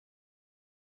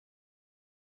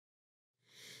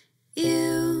Kaya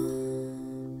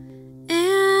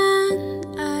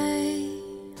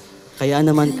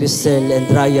naman, Krystel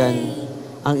and Ryan,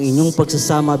 ang inyong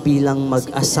pagsasama bilang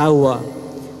mag-asawa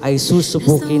ay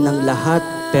susubukin ng lahat,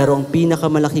 pero ang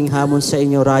pinakamalaking hamon sa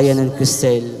inyo, Ryan and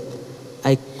Krystel,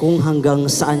 ay kung hanggang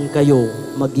saan kayo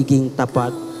magiging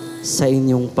tapat sa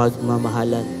inyong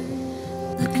pagmamahalan.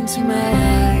 Look into my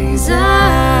eyes,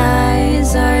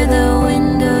 eyes are the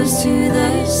windows to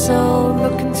the soul.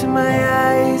 Look into my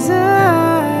eyes,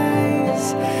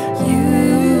 eyes, you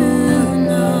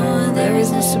know there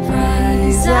is no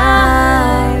surprise,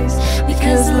 eyes,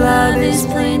 because love is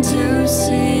plain to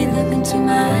see. Look into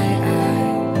my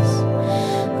eyes,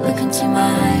 look into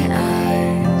my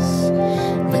eyes,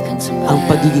 look into my eyes. Ang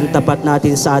pagiging tapat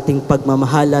natin sa ating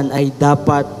pagmamahalan ay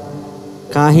dapat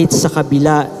kahit sa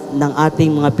kabila ng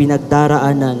ating mga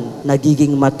pinagdaraanan,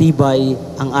 nagiging matibay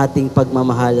ang ating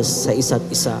pagmamahal sa isa't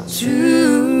isa. Truth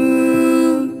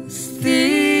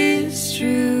is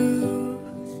truth,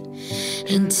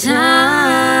 and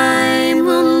time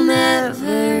will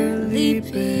never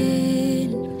leap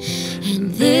in,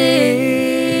 and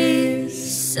this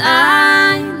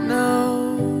I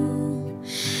know,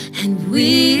 and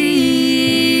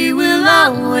we will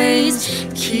always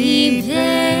keep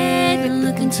it.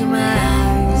 Look into my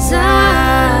eyes,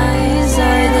 eyes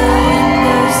are the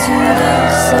windows to the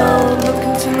soul. Look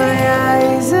into my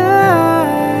eyes,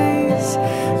 eyes,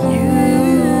 you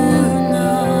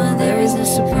know there is no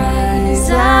surprise,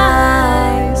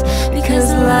 eyes,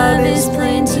 because love is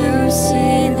plain to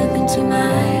see. Look into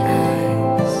my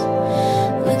eyes,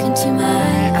 look into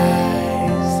my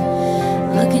eyes,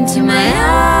 look into my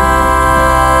eyes,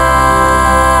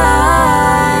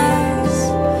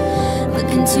 look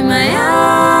into my eyes.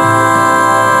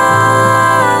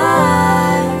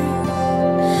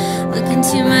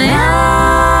 Into my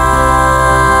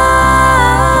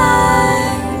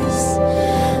eyes,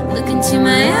 look into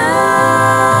my eyes.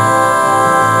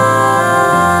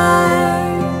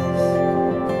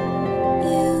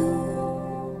 You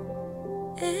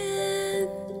and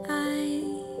I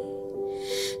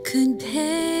could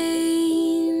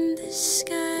paint the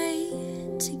sky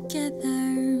together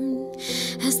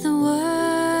as the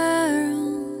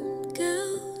world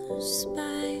goes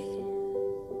by.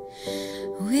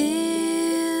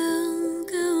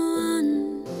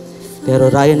 Pero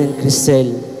Ryan and Krystel,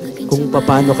 kung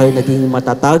paano kayo naging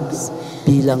matatag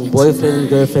bilang boyfriend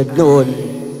and girlfriend noon,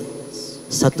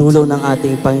 sa tulong ng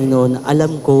ating Panginoon,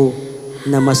 alam ko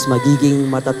na mas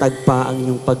magiging matatag pa ang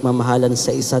inyong pagmamahalan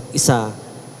sa isa't isa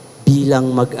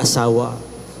bilang mag-asawa.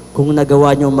 Kung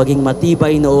nagawa nyo maging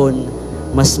matibay noon,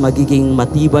 mas magiging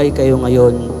matibay kayo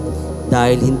ngayon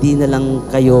dahil hindi na lang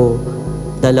kayo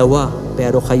dalawa,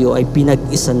 pero kayo ay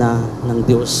pinag-isa na ng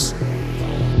Diyos.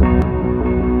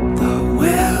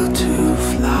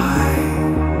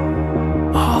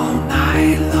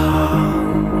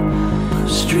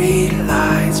 Street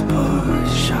lights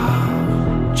push our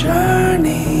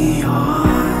journey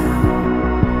on.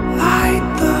 Light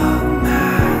the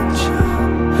match,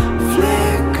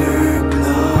 flicker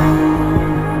glow.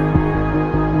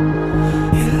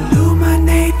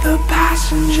 Illuminate the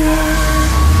passenger.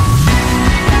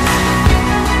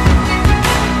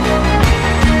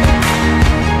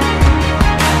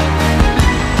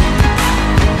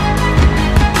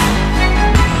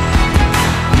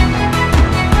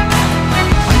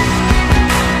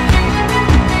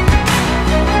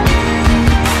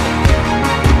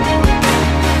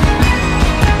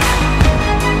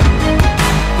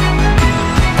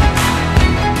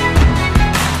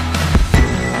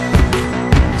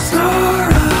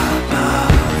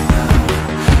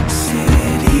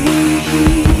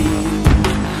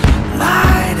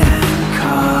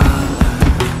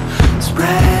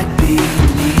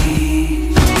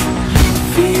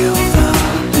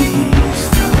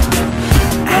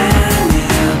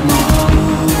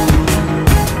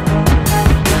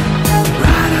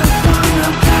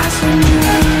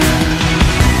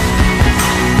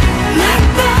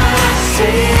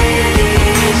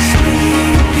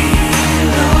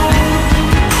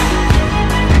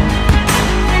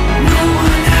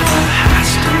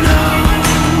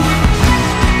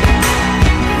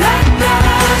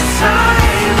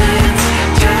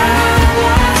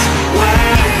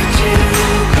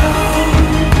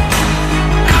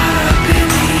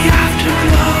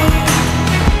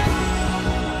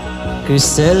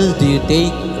 Krystel, do you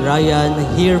take Ryan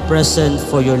here present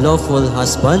for your lawful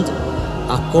husband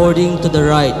according to the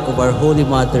rite of our Holy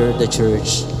Mother, the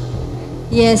Church?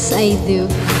 Yes, I do.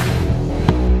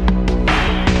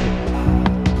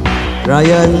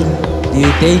 Ryan, do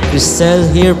you take Krystel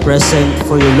here present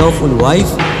for your lawful wife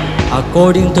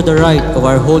according to the rite of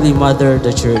our Holy Mother,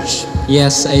 the Church.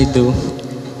 Yes, I do.